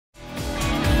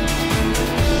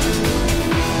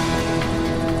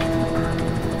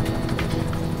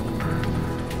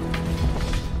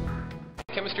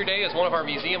Day is one of our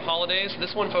museum holidays.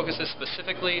 This one focuses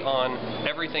specifically on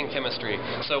everything chemistry.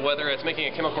 So whether it's making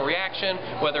a chemical reaction,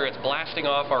 whether it's blasting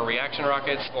off our reaction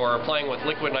rockets, or playing with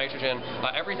liquid nitrogen,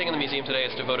 everything in the museum today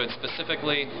is devoted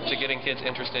specifically to getting kids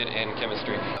interested in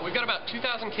chemistry. We've got about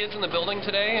 2,000 kids in the building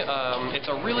today. It's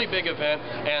a really big event,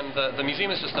 and the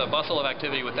museum is just a bustle of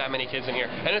activity with that many kids in here.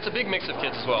 And it's a big mix of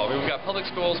kids as well. I mean, we've got public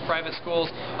schools, private schools,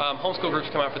 homeschool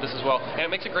groups come out for this as well, and it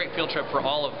makes a great field trip for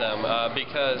all of them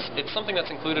because it's something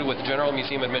that's included with general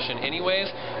museum admission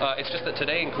anyways. It's just that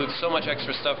today includes so much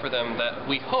extra stuff for them that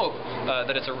we hope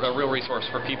that it's a real resource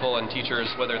for people and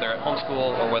teachers, whether they're at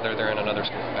homeschool or whether they're in another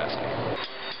school capacity.